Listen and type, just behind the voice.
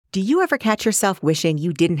Do you ever catch yourself wishing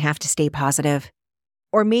you didn't have to stay positive?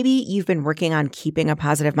 Or maybe you've been working on keeping a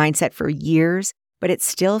positive mindset for years, but it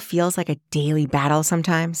still feels like a daily battle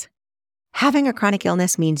sometimes? Having a chronic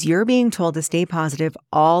illness means you're being told to stay positive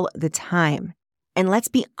all the time. And let's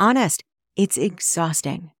be honest, it's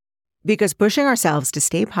exhausting. Because pushing ourselves to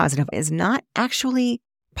stay positive is not actually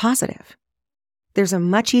positive. There's a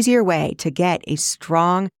much easier way to get a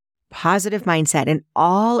strong, positive mindset and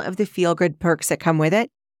all of the feel-good perks that come with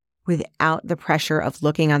it without the pressure of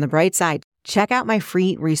looking on the bright side. Check out my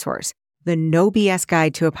free resource, The No BS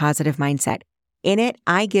Guide to a Positive Mindset. In it,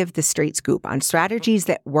 I give the straight scoop on strategies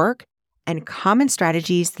that work and common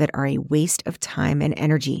strategies that are a waste of time and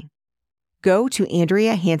energy. Go to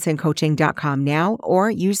AndreaHansonCoaching.com now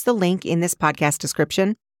or use the link in this podcast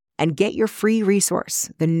description and get your free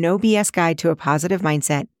resource, The No BS Guide to a Positive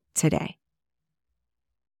Mindset, today.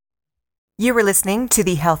 You were listening to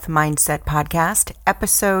the Health Mindset Podcast,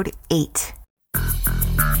 Episode 8.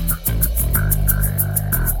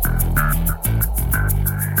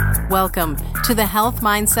 Welcome to the Health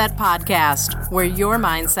Mindset Podcast, where your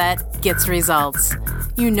mindset gets results.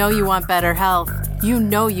 You know you want better health. You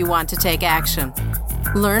know you want to take action.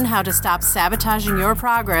 Learn how to stop sabotaging your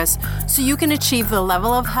progress so you can achieve the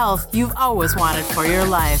level of health you've always wanted for your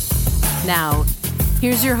life. Now,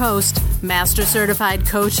 here's your host, Master Certified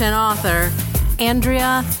Coach and author,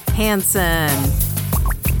 Andrea Hanson.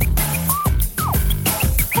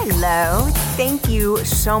 Hello. Thank you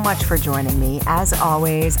so much for joining me. As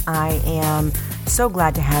always, I am so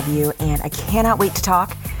glad to have you, and I cannot wait to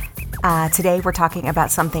talk. Today, we're talking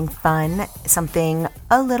about something fun, something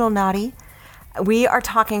a little naughty. We are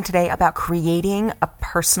talking today about creating a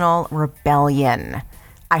personal rebellion.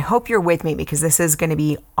 I hope you're with me because this is going to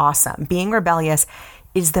be awesome. Being rebellious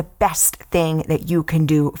is the best thing that you can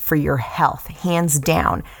do for your health, hands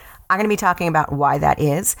down. I'm going to be talking about why that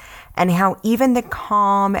is and how even the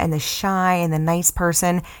calm and the shy and the nice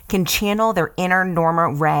person can channel their inner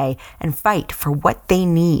Norma Ray and fight for what they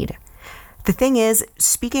need. The thing is,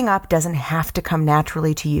 speaking up doesn't have to come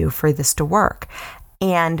naturally to you for this to work.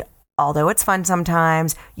 And although it's fun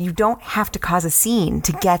sometimes, you don't have to cause a scene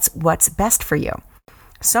to get what's best for you.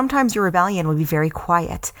 Sometimes your rebellion will be very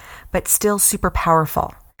quiet, but still super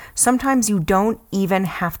powerful. Sometimes you don't even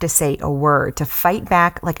have to say a word to fight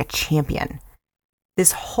back like a champion.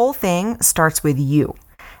 This whole thing starts with you.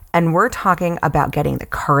 And we're talking about getting the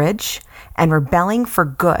courage and rebelling for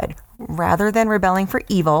good rather than rebelling for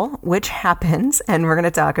evil, which happens, and we're going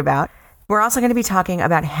to talk about. We're also going to be talking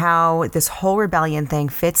about how this whole rebellion thing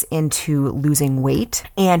fits into losing weight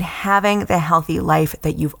and having the healthy life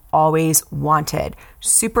that you've always wanted.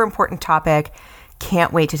 Super important topic.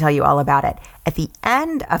 Can't wait to tell you all about it. At the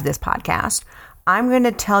end of this podcast, I'm going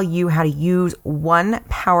to tell you how to use one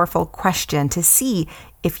powerful question to see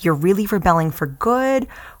if you're really rebelling for good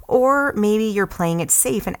or maybe you're playing it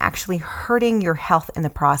safe and actually hurting your health in the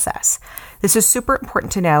process. This is super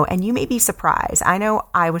important to know, and you may be surprised. I know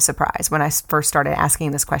I was surprised when I first started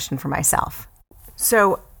asking this question for myself.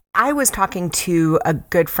 So I was talking to a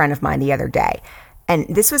good friend of mine the other day, and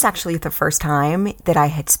this was actually the first time that I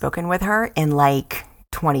had spoken with her in like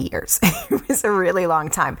 20 years. It was a really long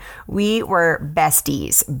time. We were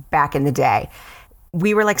besties back in the day.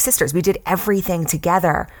 We were like sisters. We did everything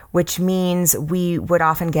together, which means we would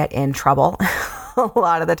often get in trouble a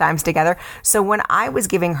lot of the times together. So when I was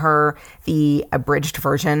giving her the abridged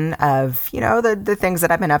version of, the things that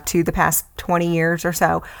I've been up to the past 20 years or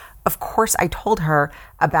so, of course, I told her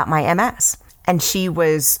about my MS. And she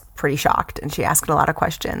was pretty shocked and she asked a lot of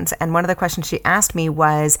questions. And one of the questions she asked me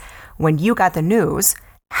was, when you got the news,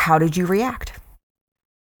 how did you react?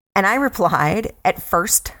 And I replied, at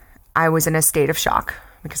first, I was in a state of shock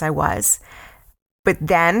because I was. But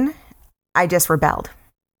then I just rebelled.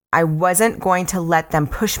 I wasn't going to let them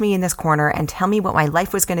push me in this corner and tell me what my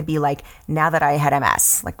life was going to be like now that I had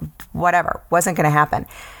MS. Like, whatever, wasn't going to happen.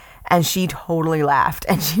 And she totally laughed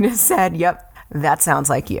and she just said, yep, that sounds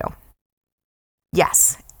like you.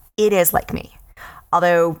 Yes, it is like me.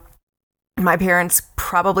 Although my parents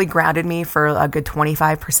probably grounded me for a good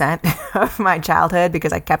 25% of my childhood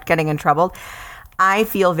because I kept getting in trouble. I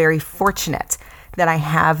feel very fortunate that I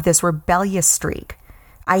have this rebellious streak.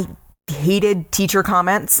 I hated teacher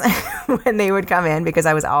comments when they would come in because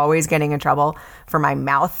I was always getting in trouble for my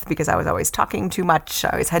mouth because I was always talking too much. I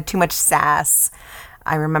always had too much sass.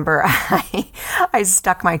 I remember I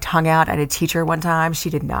stuck my tongue out at a teacher one time.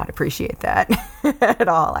 She did not appreciate that at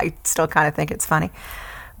all. I still kind of think it's funny.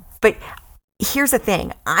 But here's the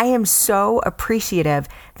thing. I am so appreciative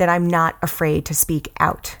that I'm not afraid to speak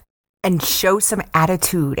out and show some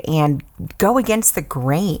attitude and go against the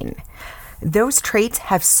grain. Those traits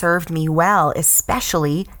have served me well,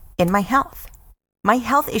 especially in my health. My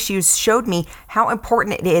health issues showed me how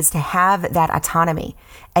important it is to have that autonomy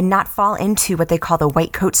and not fall into what they call the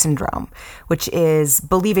white coat syndrome, which is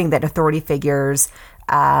believing that authority figures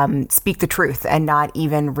speak the truth and not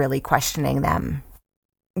even really questioning them.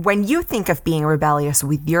 When you think of being rebellious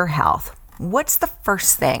with your health, what's the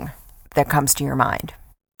first thing that comes to your mind?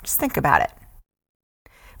 Just think about it.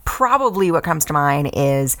 Probably what comes to mind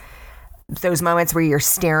is those moments where you're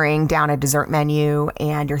staring down a dessert menu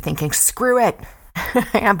and you're thinking, screw it.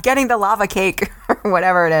 I'm getting the lava cake or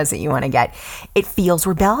whatever it is that you want to get. It feels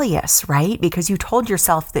rebellious, right? Because you told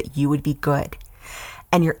yourself that you would be good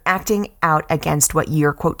and you're acting out against what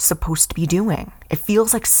you're, quote, supposed to be doing. It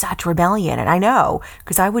feels like such rebellion. And I know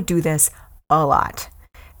because I would do this a lot.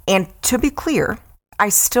 And to be clear, I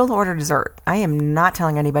still order dessert. I am not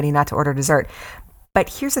telling anybody not to order dessert. But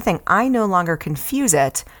here's the thing. I no longer confuse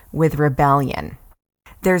it with rebellion.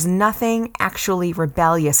 There's nothing actually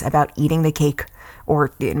rebellious about eating the cake,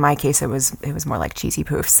 or in my case, it was more like cheesy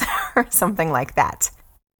poofs or something like that.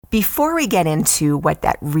 Before we get into what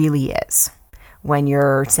that really is, when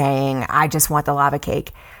you're saying, I just want the lava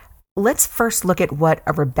cake, let's first look at what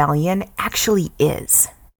a rebellion actually is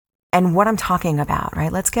and what I'm talking about,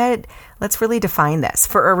 right? Let's really define this.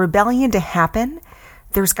 For a rebellion to happen,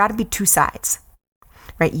 there's got to be two sides,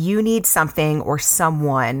 right? You need something or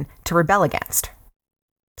someone to rebel against.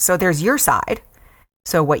 So there's your side.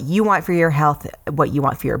 So what you want for your health, what you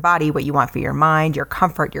want for your body, what you want for your mind, your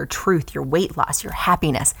comfort, your truth, your weight loss, your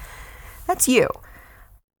happiness. That's you.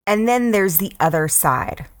 And then there's the other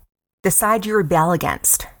side, the side you rebel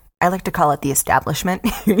against. I like to call it the establishment.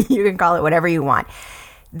 You can call it whatever you want.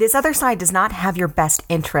 This other side does not have your best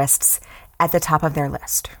interests at the top of their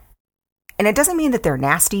list. And it doesn't mean that they're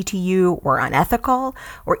nasty to you or unethical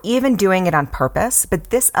or even doing it on purpose, but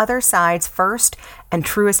this other side's first and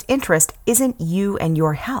truest interest isn't you and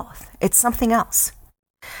your health. It's something else.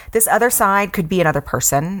 This other side could be another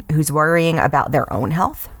person who's worrying about their own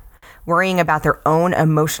health, worrying about their own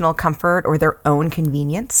emotional comfort or their own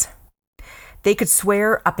convenience. They could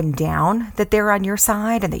swear up and down that they're on your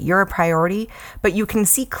side and that you're a priority, but you can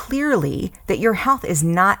see clearly that your health is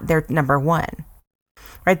not their number one.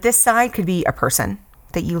 Right? This side could be a person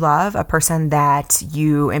that you love, a person that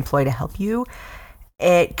you employ to help you.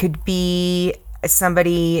 It could be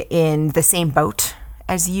somebody in the same boat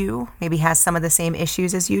as you, maybe has some of the same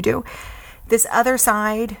issues as you do. This other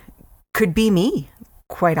side could be me,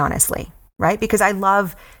 quite honestly, right? Because I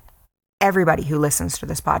love everybody who listens to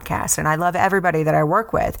this podcast and I love everybody that I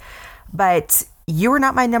work with, but you are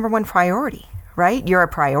not my number one priority, right? You're a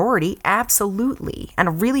priority, absolutely, and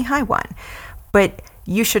a really high one. But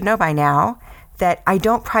you should know by now that I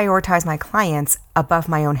don't prioritize my clients above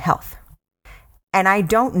my own health. And I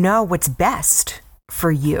don't know what's best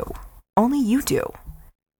for you. Only you do.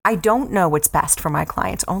 I don't know what's best for my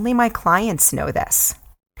clients. Only my clients know this.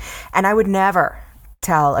 And I would never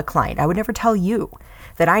tell a client, I would never tell you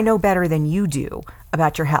that I know better than you do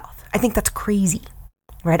about your health. I think that's crazy,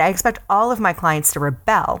 right? I expect all of my clients to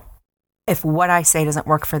rebel if what I say doesn't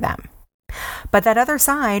work for them. But that other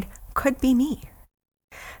side could be me.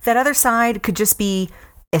 That other side could just be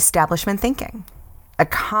establishment thinking, a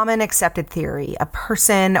common accepted theory, a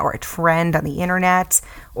person or a trend on the internet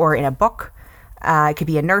or in a book. It could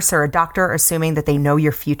be a nurse or a doctor assuming that they know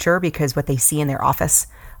your future because what they see in their office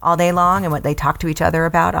all day long and what they talk to each other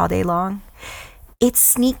about all day long. It's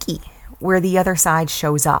sneaky where the other side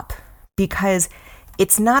shows up because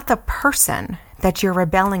it's not the person that you're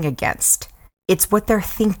rebelling against. It's what they're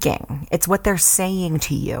thinking. It's what they're saying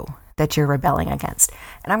to you that you're rebelling against.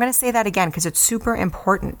 And I'm going to say that again because it's super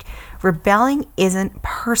important. Rebelling isn't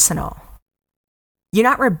personal. You're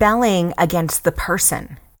not rebelling against the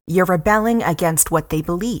person. You're rebelling against what they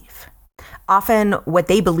believe. Often what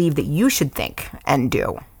they believe that you should think and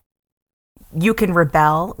do. You can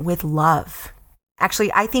rebel with love.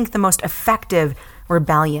 Actually, I think the most effective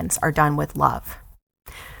rebellions are done with love.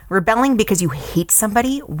 Rebelling because you hate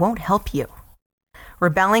somebody won't help you.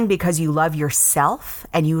 Rebelling because you love yourself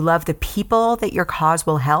and you love the people that your cause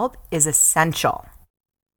will help is essential.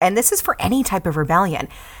 And this is for any type of rebellion.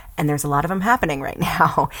 And there's a lot of them happening right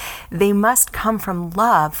now. They must come from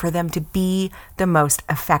love for them to be the most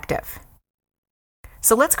effective.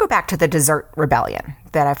 So let's go back to the dessert rebellion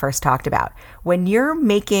that I first talked about. When you're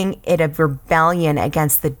making it a rebellion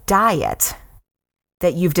against the diet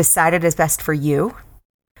that you've decided is best for you,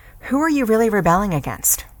 who are you really rebelling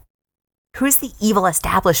against? Who's the evil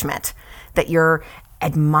establishment that you're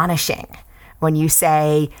admonishing when you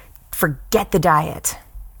say, forget the diet?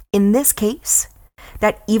 In this case,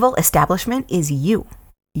 that evil establishment is you.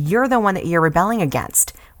 You're the one that you're rebelling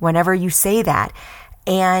against whenever you say that.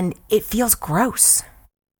 And it feels gross.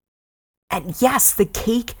 And yes, the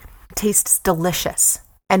cake tastes delicious.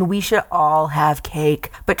 And we should all have cake.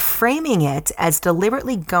 But framing it as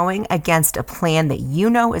deliberately going against a plan that you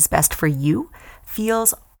know is best for you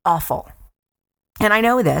feels awful. And I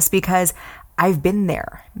know this because I've been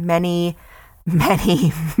there many,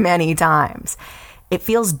 many, many times. It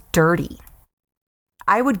feels dirty.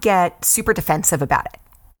 I would get super defensive about it.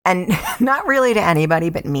 And not really to anybody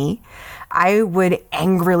but me. I would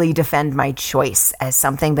angrily defend my choice as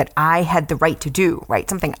something that I had the right to do, right?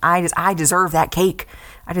 Something I deserve that cake.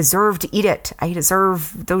 I deserve to eat it. I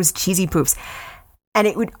deserve those cheesy poofs. And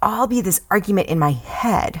it would all be this argument in my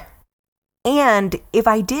head. And if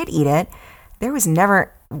I did eat it, there was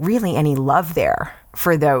never really any love there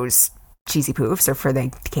for those cheesy poofs or for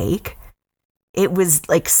the cake. It was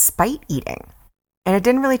like spite eating. And it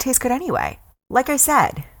didn't really taste good anyway. Like I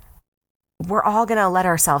said, we're all going to let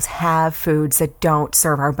ourselves have foods that don't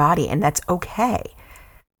serve our body, and that's okay.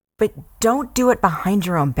 But don't do it behind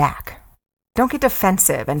your own back. Don't get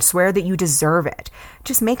defensive and swear that you deserve it.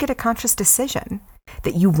 Just make it a conscious decision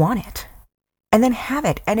that you want it, and then have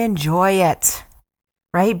it and enjoy it,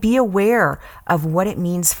 right? Be aware of what it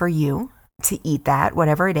means for you to eat that,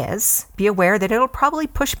 whatever it is. Be aware that it'll probably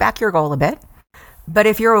push back your goal a bit. But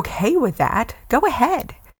if you're okay with that, go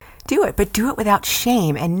ahead. Do it, but do it without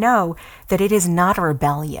shame and know that it is not a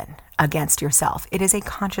rebellion against yourself. It is a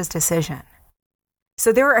conscious decision.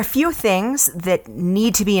 So there are a few things that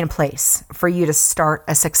need to be in place for you to start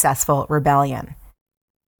a successful rebellion.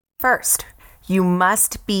 First, you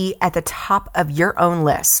must be at the top of your own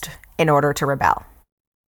list in order to rebel.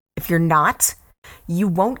 If you're not, you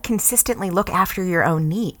won't consistently look after your own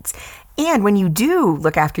needs. And when you do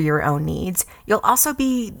look after your own needs, you'll also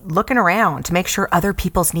be looking around to make sure other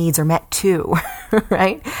people's needs are met too,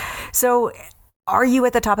 right? So are you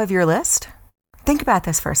at the top of your list? Think about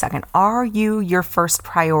this for a second. Are you your first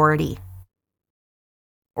priority?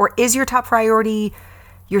 Or is your top priority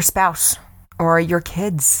your spouse or your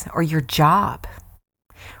kids or your job?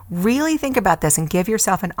 Really think about this and give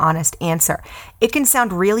yourself an honest answer. It can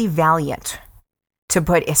sound really valiant to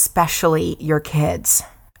put especially your kids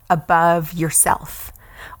above yourself,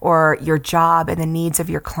 or your job and the needs of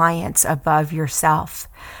your clients above yourself.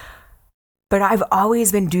 But I've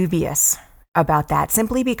always been dubious about that,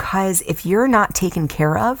 simply because if you're not taken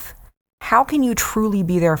care of, how can you truly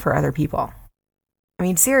be there for other people? I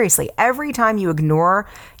mean, seriously, every time you ignore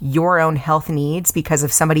your own health needs because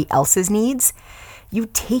of somebody else's needs, you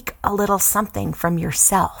take a little something from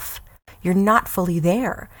yourself. You're not fully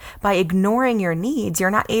there. By ignoring your needs,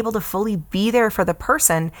 you're not able to fully be there for the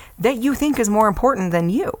person that you think is more important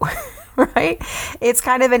than you, right? It's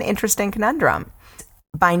kind of an interesting conundrum.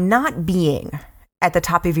 By not being at the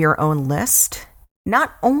top of your own list,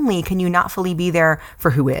 not only can you not fully be there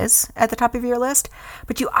for who is at the top of your list,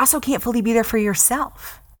 but you also can't fully be there for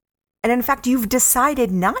yourself. And in fact, you've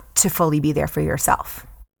decided not to fully be there for yourself.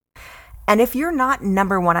 And if you're not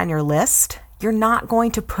number one on your list, you're not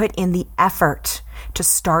going to put in the effort to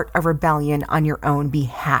start a rebellion on your own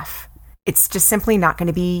behalf. It's just simply not going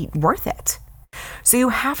to be worth it. So you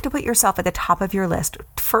have to put yourself at the top of your list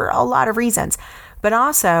for a lot of reasons, but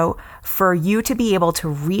also for you to be able to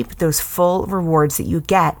reap those full rewards that you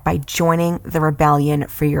get by joining the rebellion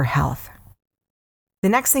for your health. The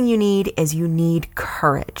next thing you need is you need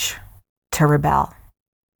courage to rebel.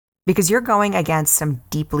 Because you're going against some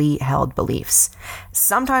deeply held beliefs.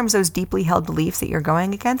 Sometimes those deeply held beliefs that you're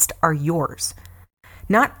going against are yours.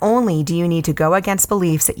 Not only do you need to go against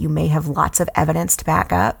beliefs that you may have lots of evidence to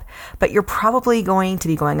back up, but you're probably going to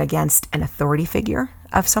be going against an authority figure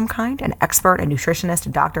of some kind, an expert, a nutritionist, a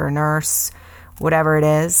doctor, a nurse, whatever it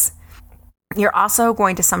is. You're also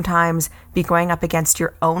going to sometimes be going up against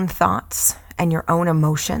your own thoughts and your own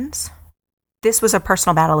emotions. This was a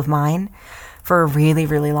personal battle of mine for a really,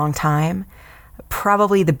 really long time.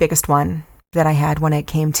 Probably the biggest one that I had when it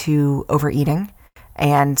came to overeating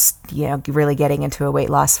and, really getting into a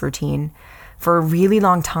weight loss routine. For a really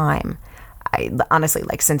long time, I honestly,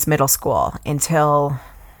 since middle school until,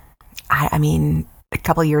 a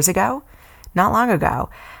couple years ago, not long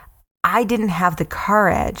ago, I didn't have the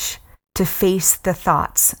courage to face the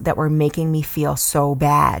thoughts that were making me feel so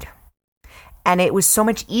bad. And it was so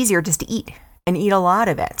much easier just to eat and eat a lot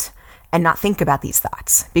of it and not think about these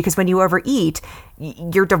thoughts. Because when you overeat,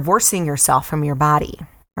 you're divorcing yourself from your body,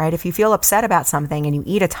 right? If you feel upset about something and you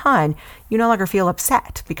eat a ton, you no longer feel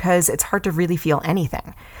upset because it's hard to really feel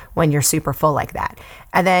anything when you're super full like that.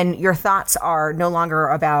 And then your thoughts are no longer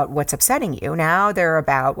about what's upsetting you. Now they're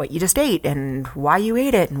about what you just ate and why you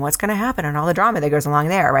ate it and what's going to happen and all the drama that goes along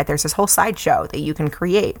there, right? There's this whole sideshow that you can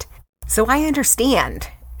create. So I understand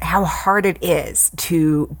how hard it is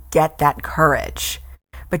to get that courage,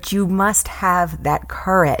 but you must have that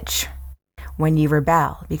courage when you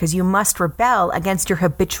rebel, because you must rebel against your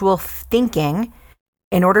habitual thinking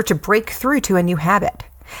in order to break through to a new habit.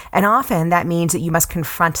 And often that means that you must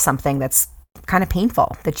confront something that's kind of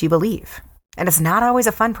painful that you believe. And it's not always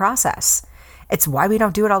a fun process. It's why we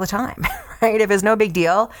don't do it all the time, right? If it's no big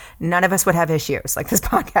deal, none of us would have issues. Like this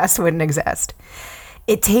podcast wouldn't exist.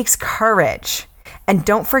 It takes courage. And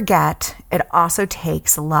don't forget, it also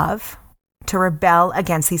takes love to rebel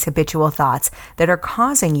against these habitual thoughts that are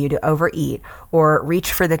causing you to overeat or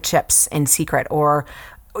reach for the chips in secret or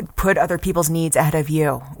put other people's needs ahead of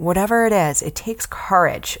you. Whatever it is, it takes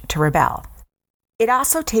courage to rebel. It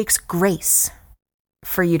also takes grace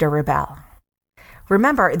for you to rebel.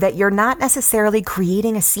 Remember that you're not necessarily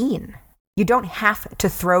creating a scene. You don't have to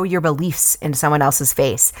throw your beliefs in someone else's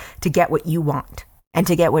face to get what you want and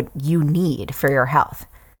to get what you need for your health.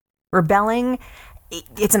 Rebelling,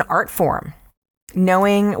 it's an art form.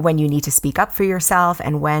 Knowing when you need to speak up for yourself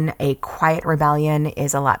and when a quiet rebellion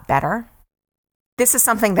is a lot better. This is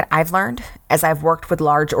something that I've learned as I've worked with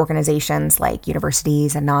large organizations like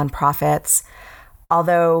universities and nonprofits.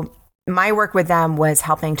 Although my work with them was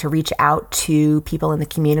helping to reach out to people in the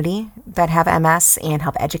community that have MS and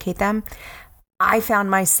help educate them, I found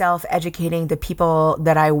myself educating the people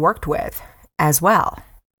that I worked with as well.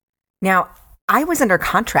 Now, I was under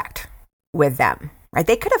contract with them, right?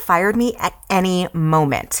 They could have fired me at any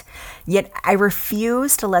moment, yet I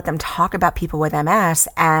refused to let them talk about people with MS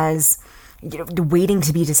as waiting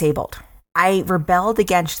to be disabled. I rebelled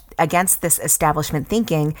against this establishment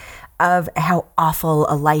thinking of how awful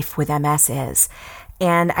a life with MS is.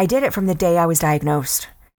 And I did it from the day I was diagnosed.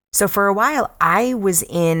 So for a while, I was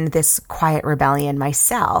in this quiet rebellion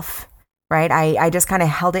myself, right? I just kind of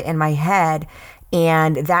held it in my head,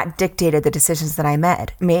 and that dictated the decisions that I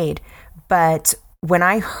made. But when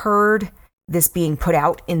I heard this being put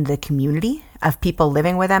out in the community of people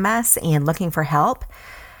living with MS and looking for help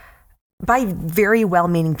by very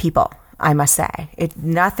well-meaning people, I must say, it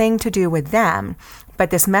nothing to do with them,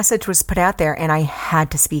 but this message was put out there and I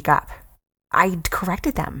had to speak up. I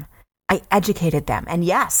corrected them. I educated them. And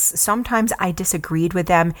yes, sometimes I disagreed with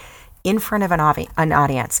them in front of an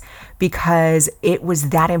audience because it was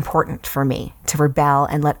that important for me to rebel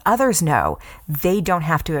and let others know they don't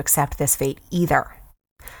have to accept this fate either.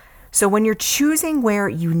 So when you're choosing where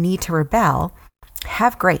you need to rebel,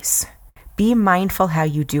 have grace. Be mindful how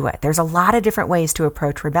you do it. There's a lot of different ways to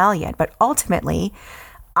approach rebellion, but ultimately,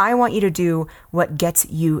 I want you to do what gets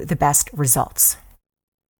you the best results.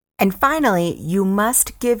 And finally, you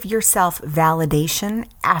must give yourself validation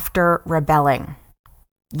after rebelling.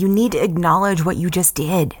 You need to acknowledge what you just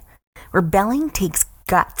did. Rebelling takes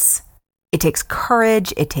guts. It takes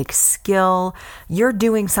courage. It takes skill. You're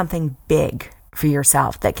doing something big for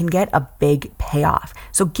yourself that can get a big payoff.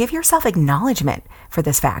 So give yourself acknowledgement for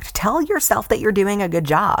this fact. Tell yourself that you're doing a good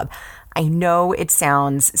job. I know it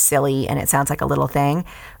sounds silly and it sounds like a little thing,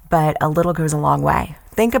 but a little goes a long way.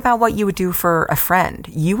 Think about what you would do for a friend.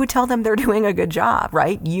 You would tell them they're doing a good job,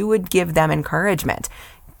 right? You would give them encouragement.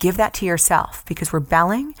 Give that to yourself, because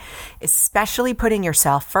rebelling, especially putting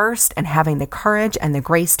yourself first and having the courage and the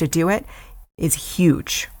grace to do it, is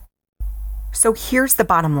huge. So here's the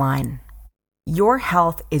bottom line. Your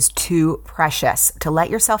health is too precious to let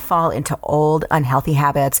yourself fall into old, unhealthy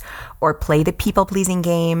habits or play the people-pleasing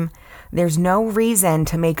game. There's no reason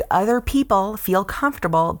to make other people feel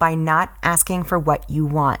comfortable by not asking for what you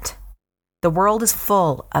want. The world is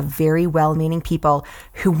full of very well-meaning people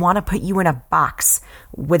who want to put you in a box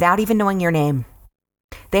without even knowing your name.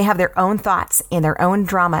 They have their own thoughts and their own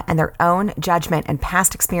drama and their own judgment and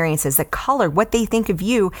past experiences that color what they think of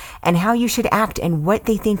you and how you should act and what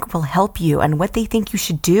they think will help you and what they think you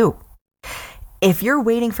should do. If you're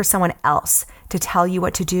waiting for someone else to tell you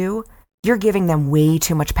what to do, you're giving them way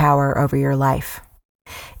too much power over your life.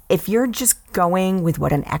 If you're just going with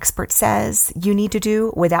what an expert says you need to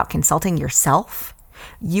do without consulting yourself,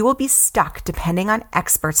 you will be stuck depending on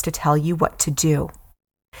experts to tell you what to do.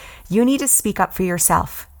 You need to speak up for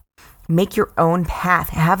yourself. Make your own path.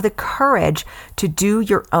 Have the courage to do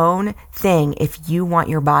your own thing if you want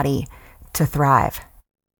your body to thrive.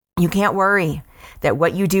 You can't worry that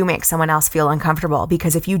what you do makes someone else feel uncomfortable,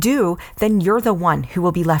 because if you do, then you're the one who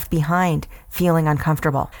will be left behind feeling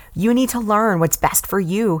uncomfortable. You need to learn what's best for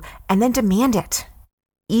you and then demand it.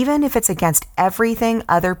 Even if it's against everything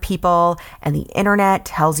other people and the internet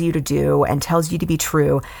tells you to do and tells you to be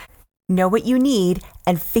true, know what you need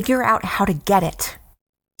and figure out how to get it.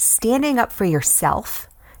 Standing up for yourself,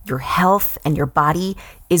 your health, and your body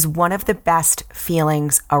is one of the best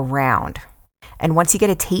feelings around. And once you get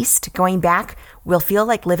a taste, going back will feel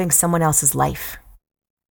like living someone else's life.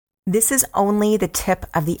 This is only the tip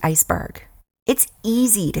of the iceberg. It's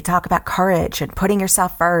easy to talk about courage and putting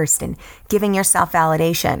yourself first and giving yourself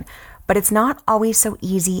validation, but it's not always so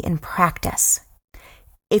easy in practice.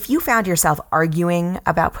 If you found yourself arguing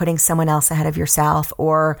about putting someone else ahead of yourself,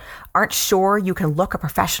 or aren't sure you can look a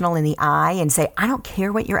professional in the eye and say, I don't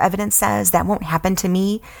care what your evidence says, that won't happen to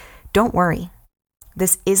me, don't worry.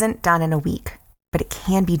 This isn't done in a week, but it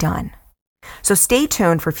can be done. So stay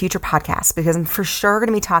tuned for future podcasts, because I'm for sure going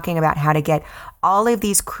to be talking about how to get all of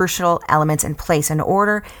these crucial elements in place in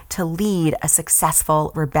order to lead a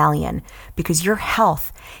successful rebellion, because your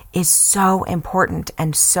health is so important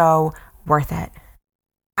and so worth it.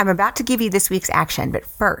 I'm about to give you this week's action, but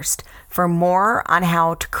first, for more on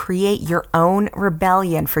how to create your own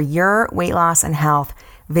rebellion for your weight loss and health,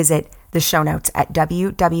 visit the show notes at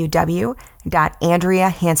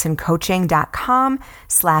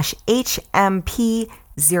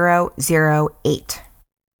www.andreahansencoaching.com/HMP008.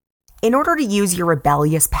 In order to use your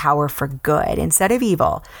rebellious power for good instead of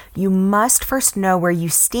evil, you must first know where you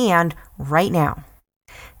stand right now.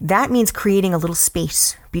 That means creating a little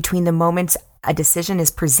space between the moments a decision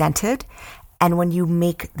is presented and when you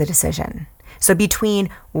make the decision. So between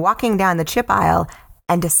walking down the chip aisle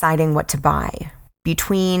and deciding what to buy,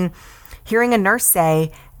 between hearing a nurse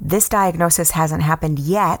say, this diagnosis hasn't happened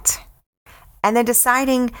yet, and then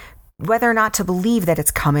deciding whether or not to believe that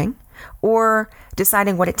it's coming, or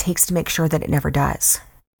deciding what it takes to make sure that it never does.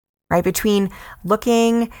 Right? Between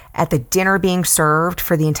looking at the dinner being served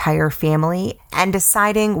for the entire family and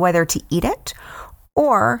deciding whether to eat it,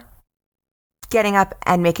 or getting up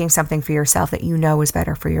and making something for yourself that you know is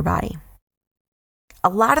better for your body. A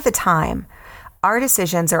lot of the time, our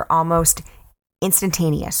decisions are almost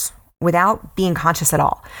instantaneous without being conscious at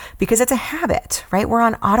all, because it's a habit, right? We're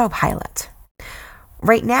on autopilot.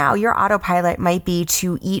 Right now, your autopilot might be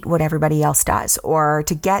to eat what everybody else does, or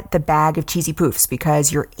to get the bag of cheesy poofs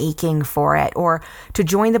because you're aching for it, or to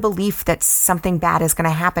join the belief that something bad is going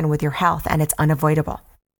to happen with your health and it's unavoidable.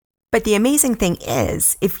 But the amazing thing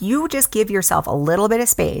is, if you just give yourself a little bit of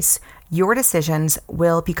space, your decisions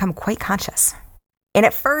will become quite conscious. And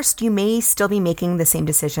at first, you may still be making the same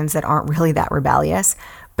decisions that aren't really that rebellious,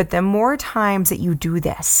 but the more times that you do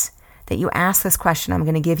this, that you ask this question I'm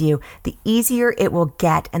going to give you, the easier it will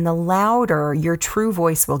get and the louder your true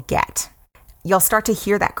voice will get. You'll start to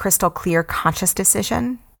hear that crystal clear conscious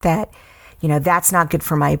decision that, that's not good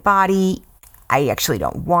for my body. I actually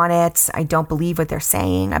don't want it. I don't believe what they're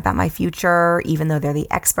saying about my future, even though they're the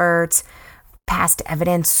experts. Past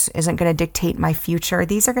evidence isn't going to dictate my future.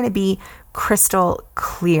 These are going to be crystal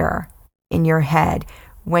clear in your head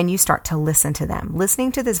when you start to listen to them.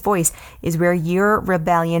 Listening to this voice is where your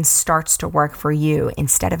rebellion starts to work for you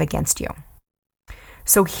instead of against you.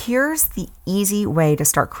 So here's the easy way to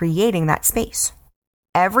start creating that space.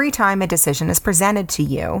 Every time a decision is presented to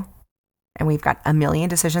you, and we've got a million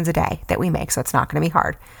decisions a day that we make, so it's not going to be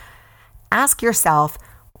hard, ask yourself,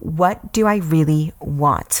 what do I really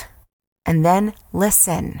want? And then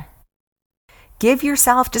listen. Give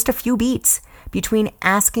yourself just a few beats between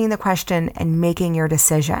asking the question and making your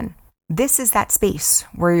decision. This is that space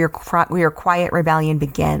where your quiet rebellion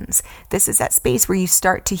begins. This is that space where you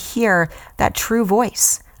start to hear that true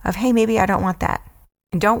voice of, hey, maybe I don't want that.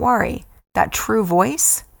 And don't worry, that true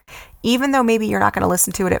voice, even though maybe you're not going to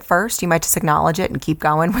listen to it at first, you might just acknowledge it and keep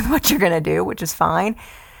going with what you're going to do, which is fine.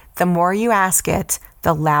 The more you ask it,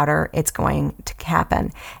 the louder it's going to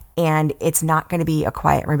happen. And it's not going to be a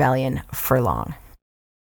quiet rebellion for long.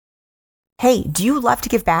 Hey, do you love to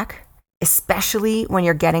give back, especially when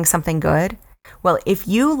you're getting something good? Well, if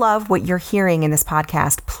you love what you're hearing in this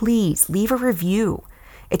podcast, please leave a review.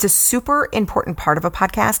 It's a super important part of a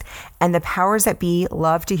podcast, and the powers that be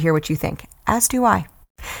love to hear what you think, as do I.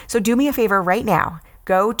 So do me a favor right now.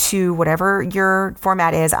 Go to whatever your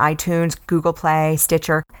format is, iTunes, Google Play,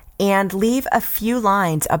 Stitcher, and leave a few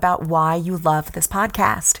lines about why you love this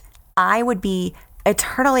podcast. I would be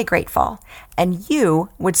eternally grateful, and you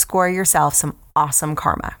would score yourself some awesome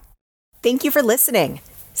karma. Thank you for listening.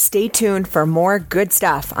 Stay tuned for more good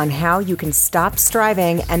stuff on how you can stop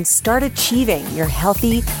striving and start achieving your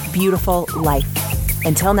healthy, beautiful life.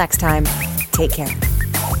 Until next time, take Take care.